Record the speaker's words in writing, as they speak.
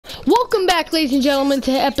Welcome back, ladies and gentlemen,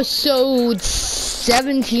 to episode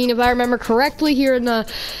 17, if I remember correctly, here in the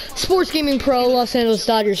Sports Gaming Pro Los Angeles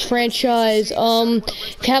Dodgers franchise. If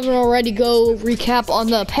you haven't already, go recap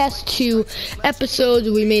on the past two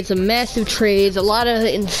episodes. We made some massive trades, a lot of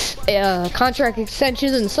contract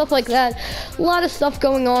extensions and stuff like that. A lot of stuff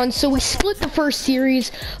going on. So we split the first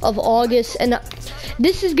series of August, and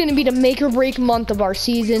this is going to be the make or break month of our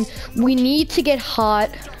season. We need to get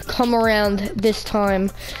hot come around this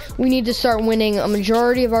time. We need to start winning a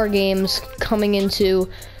majority of our games coming into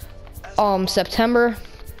September,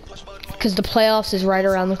 because the playoffs is right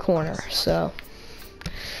around the corner. So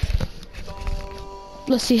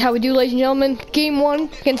let's see how we do, ladies and gentlemen. Game 1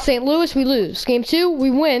 against St. Louis, we lose. Game 2,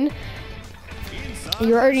 we win.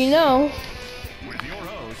 You already know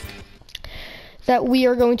that we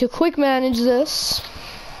are going to quick manage this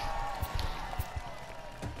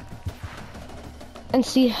and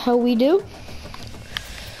see how we do.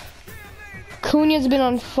 Cunha's been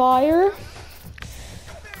on fire,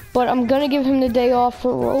 but I'm gonna give him the day off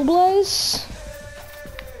for Robles.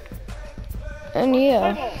 And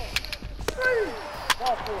yeah.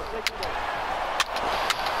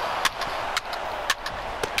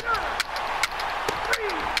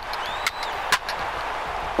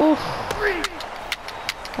 Oof.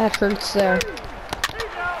 That hurts there.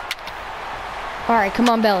 Alright, come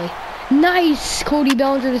on, Belly. Nice! Cody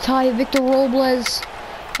Bellinger to tie it. Victor Robles.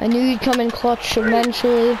 I knew you'd come in clutch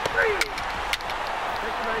eventually.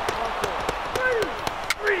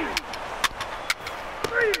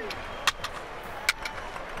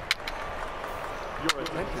 Your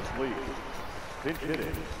attention, please. Pinch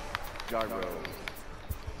hitting. Gyro.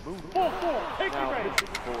 Move. Now pitching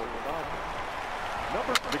for the Dodgers.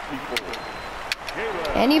 Number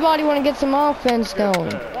 64. Anybody want to get some offense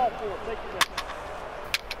going?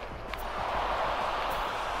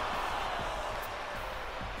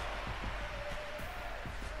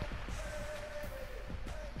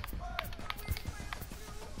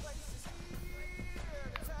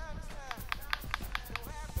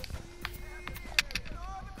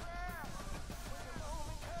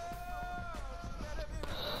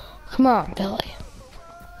 Come on, Billy.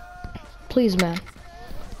 Please, man.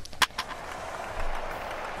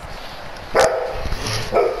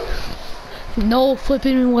 No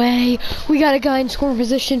flipping way. We got a guy in scoring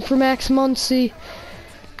position for Max Muncy.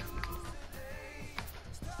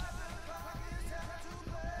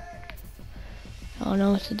 I don't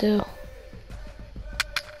know what to do.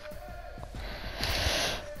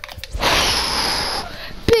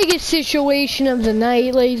 Biggest situation of the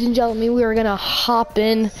night, ladies and gentlemen. We are gonna hop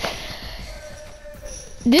in.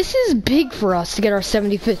 This is big for us to get our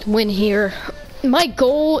 75th win here. My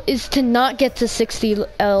goal is to not get to 60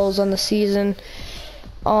 L's on the season.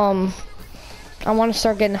 I want to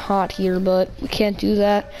start getting hot here, but we can't do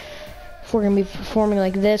that if we're gonna be performing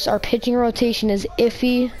like this. Our pitching rotation is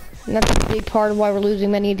iffy, and that's a big part of why we're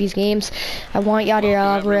losing many of these games. I want Yadier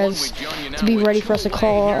Alvarez to be ready for us to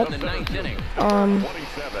call up.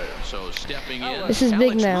 This is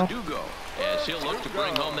big now. As he'll look to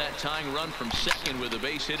bring home that tying run from second with a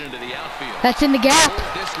base hit into the outfield. That's in the gap.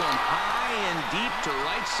 This one high and deep to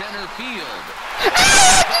right center field.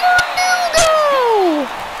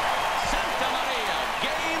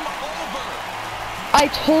 I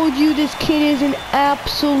told you this kid is an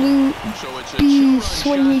absolute beast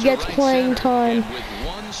when he gets playing time. With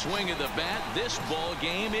one swing of the bat, this ball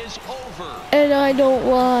game is over. And I don't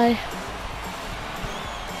lie.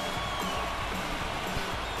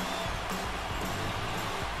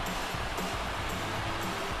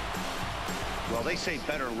 Well, they say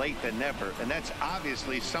better late than never, and that's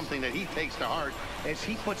obviously something that he takes to heart as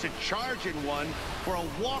he puts a charge in one for a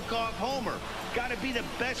walk-off homer. Got to be the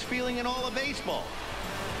best feeling in all of baseball.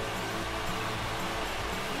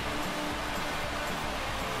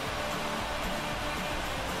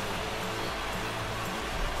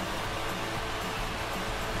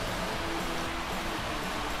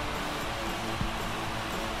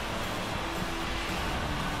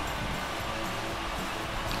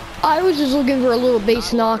 I was just looking for a little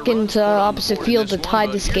base knock into opposite field to tie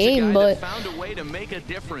this game, but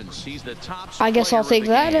I guess I'll take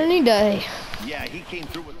that any day. Yeah, he came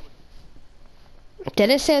through with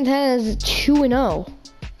Dennis Santana is 2-0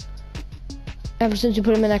 ever since you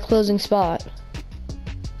put him in that closing spot.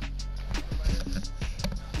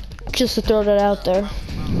 Just to throw that out there.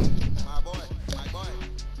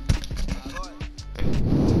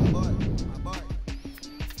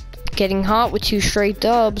 Getting hot with 2 straight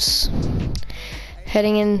dubs.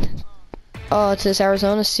 Heading in to this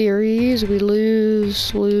Arizona series, we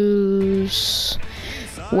lose,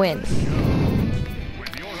 win.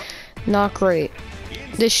 Not great.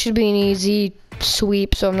 This should be an easy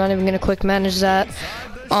sweep, so I'm not even gonna quick manage that.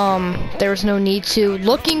 There was no need to.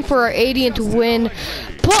 Looking for our 80th win,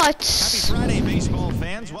 but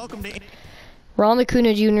Ronald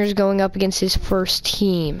Acuna Jr. is going up against his first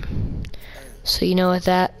team. So you know what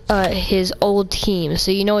that, his old team.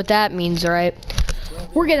 So you know what that means, right?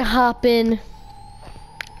 We're gonna hop in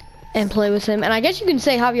and play with him. And I guess you can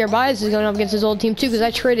say Javier Baez is going up against his old team too, because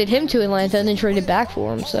I traded him to Atlanta and then traded back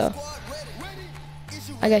for him. So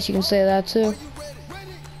I guess you can say that too.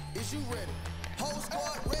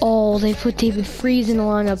 Oh, they put David Freese in the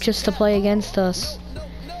lineup just to play against us.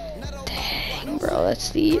 Dang, bro, that's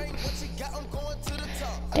deep.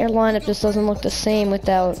 Their lineup just doesn't look the same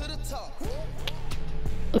without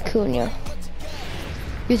Acuna.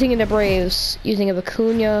 You're thinking the Braves. You're thinking of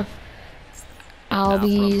Acuna,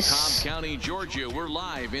 Albies, County, Georgia, we're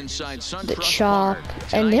live inside the Chop,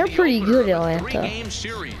 and they're pretty good, Atlanta.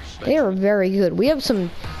 They are very good. We have some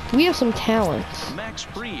talent. Max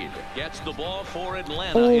Fried gets the ball for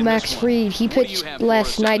Atlanta. Oh, Max Fried, he pitched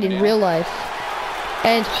last night in real life.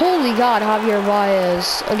 And holy God, Javier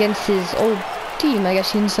Baez against his old team, I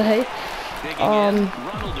guess you can say. Ronald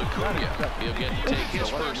Acuna, he'll get to take his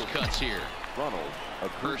first cuts here.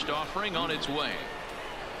 First offering on its way.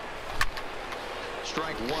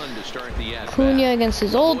 Strike one to start the at-bat. Acuna against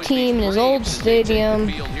his old team in his old stadium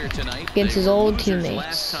against his old teammates.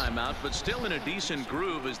 Last time out, but still in a decent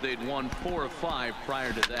groove as they'd won 4 of 5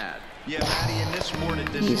 prior to that. Yeah, Matty, in this sport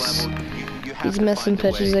at this level, you have He's to missing find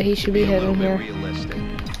a pitches way that he should be to a little hitting bit here. realistic.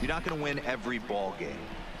 You're not going to win every ball game.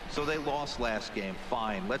 So they lost last game.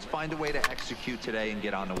 Fine. Let's find a way to execute today and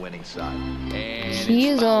get on the winning side. And He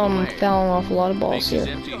is fouling off a lot of balls Bases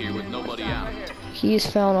here. empty here with nobody out. He is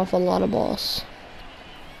fouling off a lot of balls.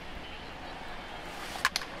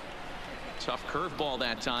 Tough curveball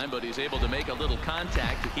that time, but he's able to make a little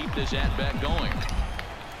contact to keep this at-bat going.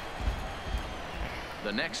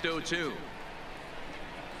 The next 0-2.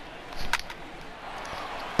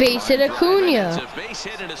 Base hit Acuna. It's a base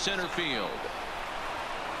hit into center field.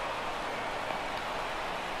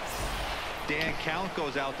 Dan, count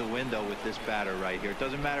goes out the window with this batter right here. It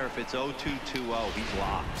doesn't matter if it's 0-2, 2-0. He's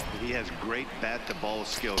locked. He has great bat-to-ball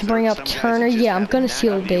skills. To bring up Turner, yeah, I'm gonna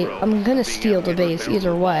steal the base. I'm gonna steal the base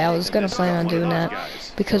either way. I was gonna plan on doing that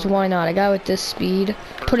because why not? A guy with this speed,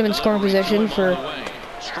 put him in scoring position for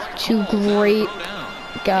two great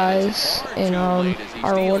guys in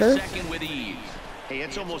our order. Hey,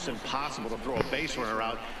 it's almost impossible to throw a base runner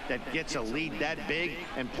out that gets a lead that big,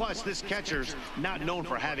 and plus this catcher's not known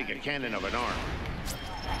for having a cannon of an arm.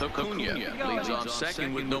 Acuna leads off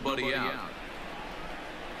second with nobody out.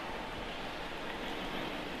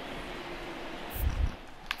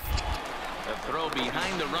 A throw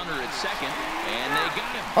behind the runner at second, and they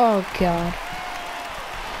got him. Oh God.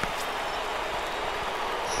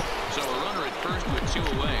 So a runner at first with 2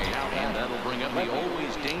 away, and that'll bring up the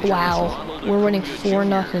always dangerous Wow, Ronald we're winning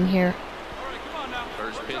Acuna 4-0 here.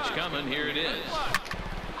 First pitch coming, here it is.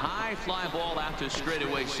 High fly ball out to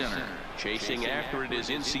straightaway center. Chasing after it is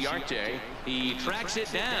Inciarte. He tracks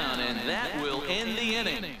it down, and that will end the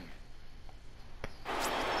inning.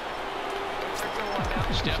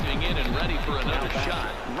 Stepping in and ready for another shot,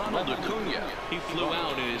 Ronald Acuna. He flew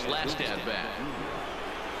out in his last at-bat.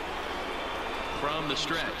 From the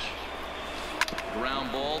stretch.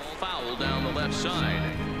 Ground ball foul down the left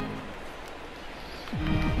side.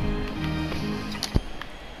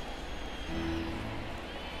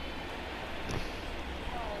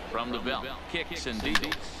 From the belt, kicks and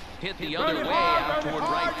deals. Hit the other way out toward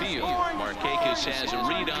right field. Markakis has a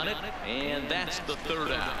read on it, and that's the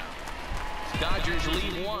third out. Dodgers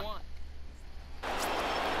lead 1.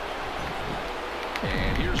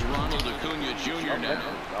 And here's Ronald Acuna Jr. now.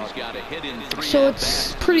 He's got a hit in 3. So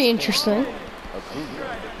it's pretty interesting.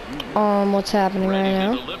 What's happening right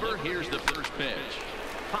now? Here's the first pitch.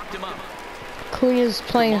 Popped him up. Acuna's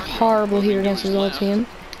playing horrible here against his old team.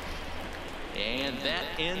 And that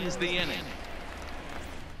ends the inning.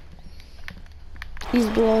 He's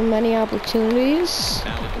blown many opportunities.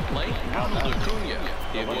 Now at the plate, Ronald Acuna.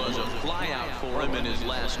 It was a flyout for him in his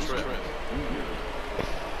last trip.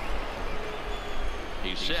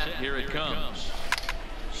 He's set. Here it comes.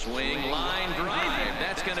 Swing, line, drive.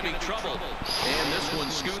 That's going to be trouble. And this one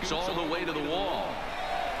scoots all the way to the wall.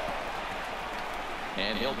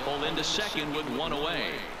 And he'll pull into second with 1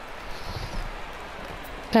 away.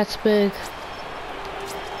 That's big.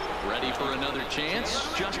 Ready for another chance?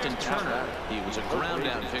 Justin Turner. He was a ground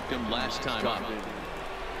out victim last time up.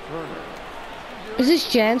 Is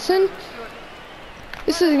this Jansen?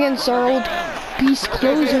 This is against our old beast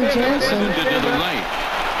closer, Jansen. To the right.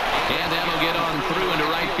 And that'll get on through into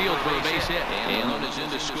right field for a base hit. And Allen is in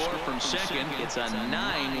to score from second. It's a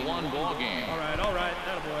 9-1 ball game. All right.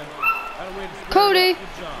 That'll win. Cody. Good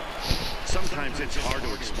job. Sometimes it's hard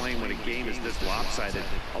to explain when a game is this lopsided.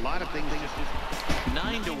 A lot of things just...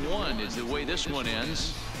 9-1 is the way this one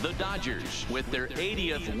ends. The Dodgers, with their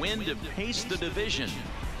 80th win to pace the division.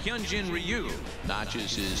 Hyunjin Ryu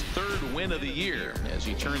notches his 3rd win of the year as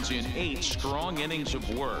he turns in 8 strong innings of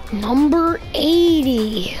work. Number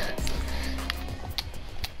 80.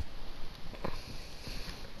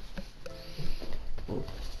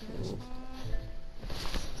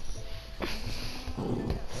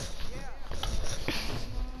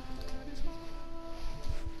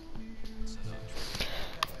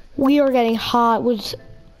 We are getting hot with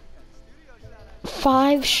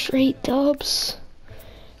 5 straight dubs.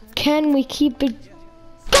 Can we keep it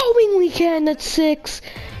going? We can. That's 6.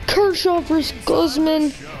 Kershaw versus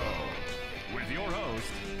Guzman.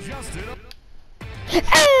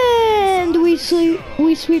 And we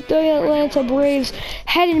sweep the Atlanta Braves,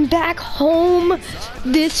 heading back home.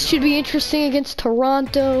 This should be interesting against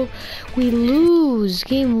Toronto. We lose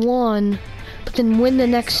game 1, but then win the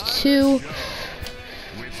next 2.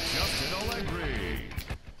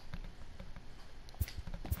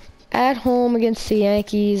 At home against the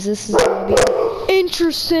Yankees. This is going to be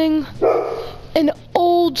interesting. An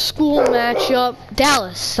old school matchup.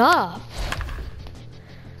 Dallas up.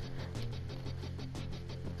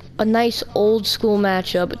 A nice old school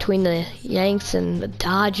matchup between the Yanks and the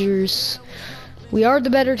Dodgers. We are the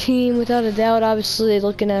better team without a doubt, obviously,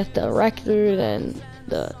 looking at the record and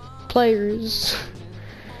the players.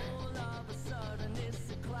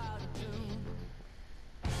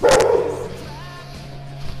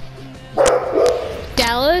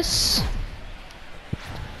 Dallas.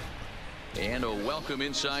 And a welcome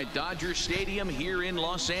inside Dodger Stadium here in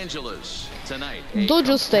Los Angeles tonight.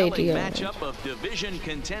 Dodger Stadium. Matchup of division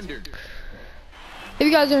contender. If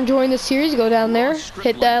you guys are enjoying this series, go down there,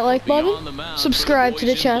 hit that like button, subscribe to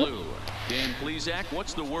the channel. Dan Plesac,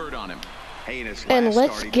 what's the word on him? And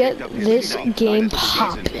let's get this game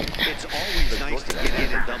popping. It's always nice to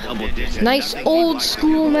get in double digits. Nice old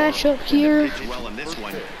school matchup here. Well in this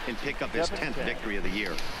one and pick up his 10th victory of the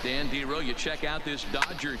year. Dan Dero, you check out this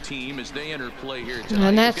Dodger team as they enter play here tonight.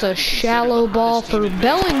 And that's a shallow ball for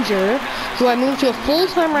Bellinger, who I moved to a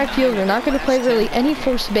full-time right fielder. Not going to play really any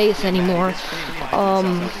first base anymore.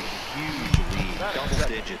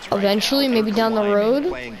 Eventually, maybe down the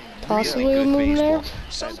road, possibly we'll move there.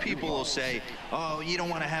 Some people will say, oh, you don't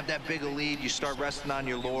want to have that big a lead. You start resting on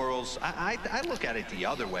your laurels. I look at it the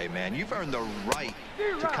other way, man. You've earned the right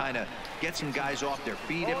to kind of get some guys off their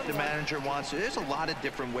feet if the manager wants to. There's a lot of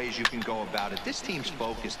different ways you can go about it. This team's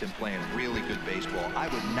focused and playing really good baseball. I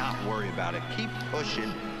would not worry about it. Keep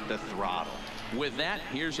pushing the throttle. With that,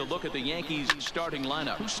 here's a look at the Yankees starting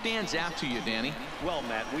lineup. Who stands out to you, Danny? Well,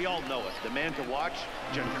 Matt, we all know it. The man to watch,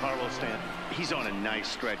 Giancarlo Stanton. He's on a nice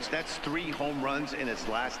stretch. That's 3 home runs in his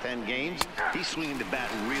last 10 games. He's swinging the bat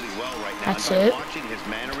really well right now. That's it. Watching his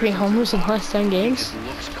 3 homers in the last 10 games. He just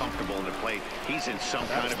looks comfortable in the plate. He's in some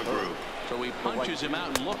kind of a groove. So he punches him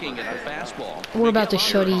out looking at the fastball. We're about to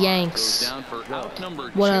show the Yanks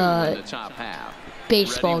what a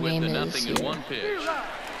baseball game is here.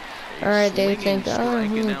 Alright, they think, blah,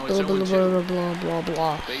 blah, blah, blah, blah,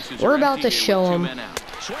 blah. We're about to show them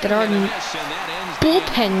that our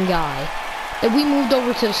bullpen guy that we moved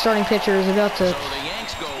over to the starting pitcher is about to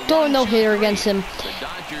throw a no-hitter against him.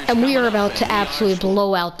 And we are about to absolutely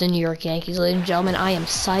blow out the New York Yankees, ladies and gentlemen. I am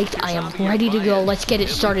psyched. I am ready to go. Let's get it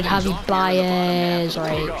started. Javi Baez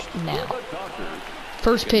right now.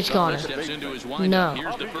 First pitch gone. No.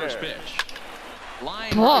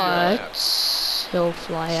 But he'll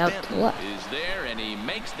fly out to left.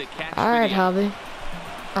 Alright, Javi.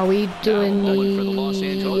 Are we doing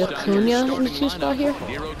the Acuna in the 2 spot here?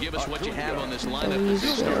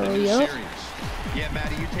 Yep. Yeah,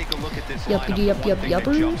 Matty, you take a look at this Yup, lineup. yup, yup, One thing that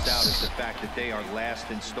jumps out yuppers. is the fact that they are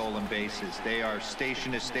last in stolen bases. They are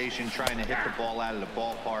station to station trying to hit the ball out of the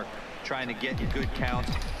ballpark, trying to get good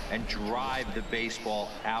counts and drive the baseball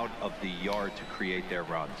out of the yard to create their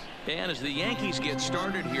runs. And as the Yankees get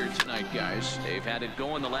started here tonight, guys, they've had it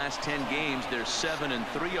going the last 10 games. They're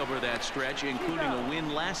 7-3 over that stretch, including a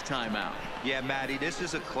win last time out. Yeah, Matty, this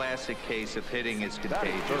is a classic case of hitting is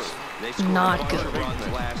contagious. They scored Not a bunch of good runs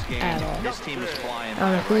last game. at all. This team is flying. I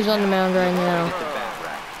don't know who's on the mound right now. Hit the bat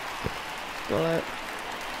rack. But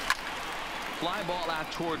Fly ball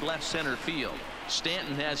out toward left center field.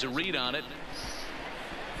 Stanton has a read on it.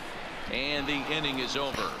 And the inning is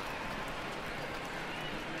over.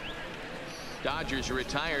 Dodgers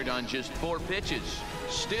retired on just 4 pitches.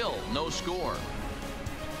 Still no score.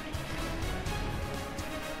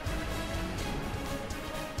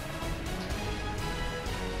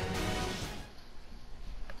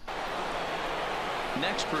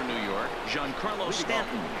 Next for New York, Giancarlo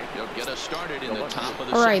Stanton. He'll get us started in the top of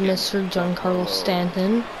the All right, second. Mr. Giancarlo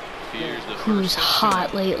Stanton, Here's the who's first pitch hot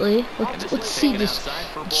tonight. lately. Let's see this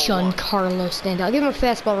Giancarlo Stanton. I'll give him a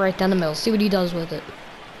fastball right down the middle. See what he does with it.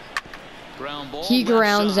 Ground ball, He left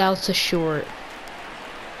grounds side. out to short.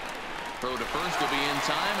 Throw to first will be in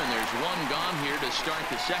time, and there's one gone here to start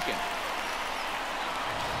the second.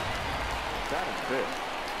 That is fifth.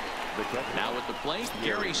 The catcher. Now at the plate,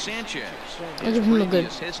 Gary Sanchez. I'll give him a good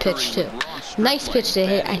pitch, too. Nice pitch to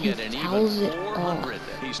hit, and he fouls it off.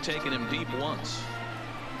 He's taken him deep once.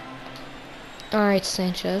 All right,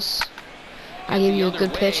 Sanchez. I give you a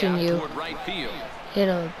good pitch, and you Right field. hit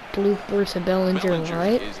a blooper to Bellinger,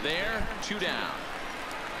 right? Is there, 2 down.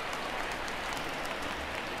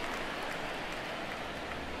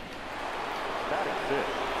 That is fifth.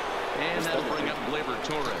 And that'll bring up Gleyber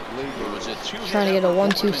Torres. Who was a 2-hit Trying to get a effort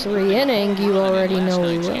 1, for 2, him in 3 inning. You last already know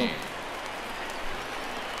he night's will. game.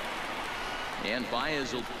 And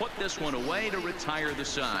Baez will put this one away to retire the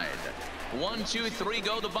side. 1, 2, 3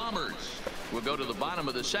 go the Bombers. We'll go to the bottom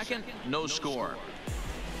of the second. No score.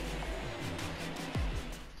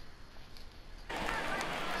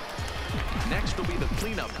 Next will be the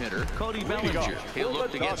cleanup hitter, Cody Bellinger. He'll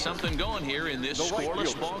look to get something going here in this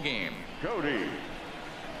scoreless ball game. Cody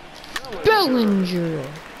Bellinger.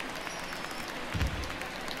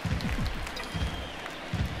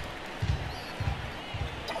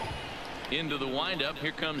 Into the windup.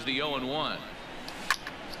 Here comes the 0-1.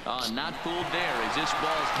 Not fooled there as this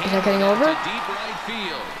ball's Is that getting over? to deep right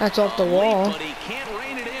field. That's off the wall. But he can't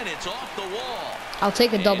rein it in. It's off the wall. I'll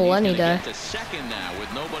take a And double he's any gonna day. get to second now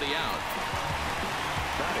with nobody out.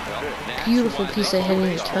 That's Beautiful why piece the of hitting. He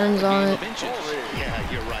baseball turns on game it. benches.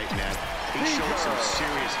 Yeah, you're right, Matt. He showed some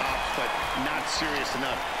serious hops, but not serious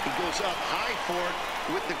enough. He goes up high for it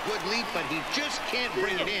with the good leap, but he just can't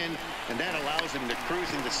bring it in, and that allows him to cruise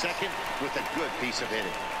into second with a good piece of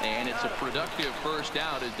hitting. And it's a productive first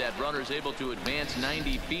out as that runner's able to advance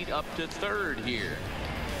 90 feet up to third here.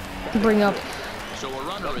 Bring up So a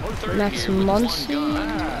runner at third Max here with one Muncy. gun.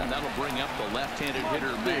 And that'll bring up the left-handed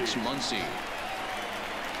hitter Max Muncy.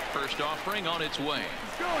 First offering on its way.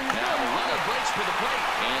 Now the runner breaks for the plate,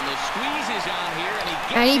 and the squeeze is on here,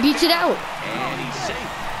 and he beats it out. And he's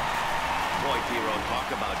safe. Boy, Tiro,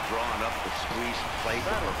 talk about drawing up the squeeze play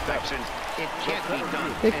to perfection. It can't be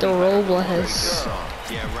done. Victor Robles.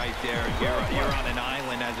 Yeah, right there. You're on an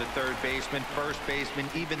island as a third baseman, first baseman,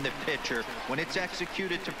 even the pitcher. When it's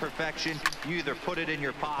executed to perfection, you either put it in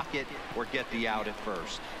your pocket or get the out at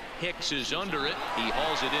first. Hicks is under it. He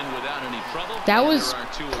hauls it in without any trouble. That and was there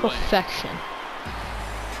are 2 away. perfection.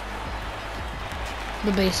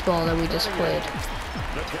 The baseball that we just played.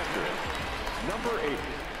 The catcher, number 8.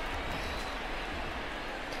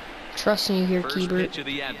 Trusting you here, First Keeper. pitch of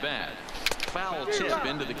the at-bat. Foul tip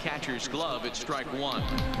into the catcher's glove. It's strike 1.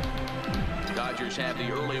 Dodgers have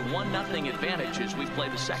the early 1-0 advantage as we play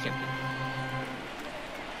the second.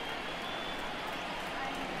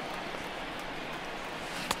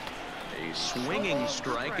 A swinging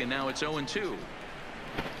strike, and now it's 0-2.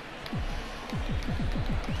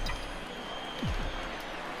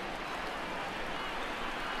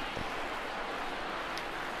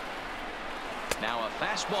 Now a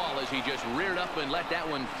fastball as he just reared up and let that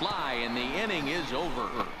one fly, and the inning is over.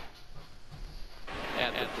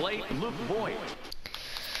 At the plate, Luke Voigt.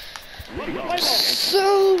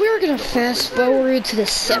 So we're gonna fast forward to the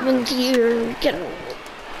 7th year. Get a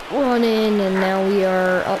run in, and now we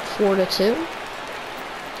are up 4-2.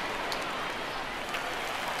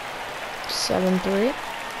 7-3.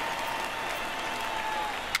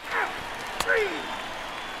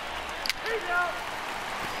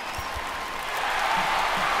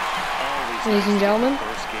 Ladies and gentlemen,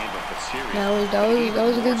 that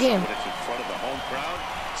was a good game.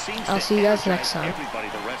 I'll see you guys next time. Peace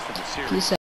out.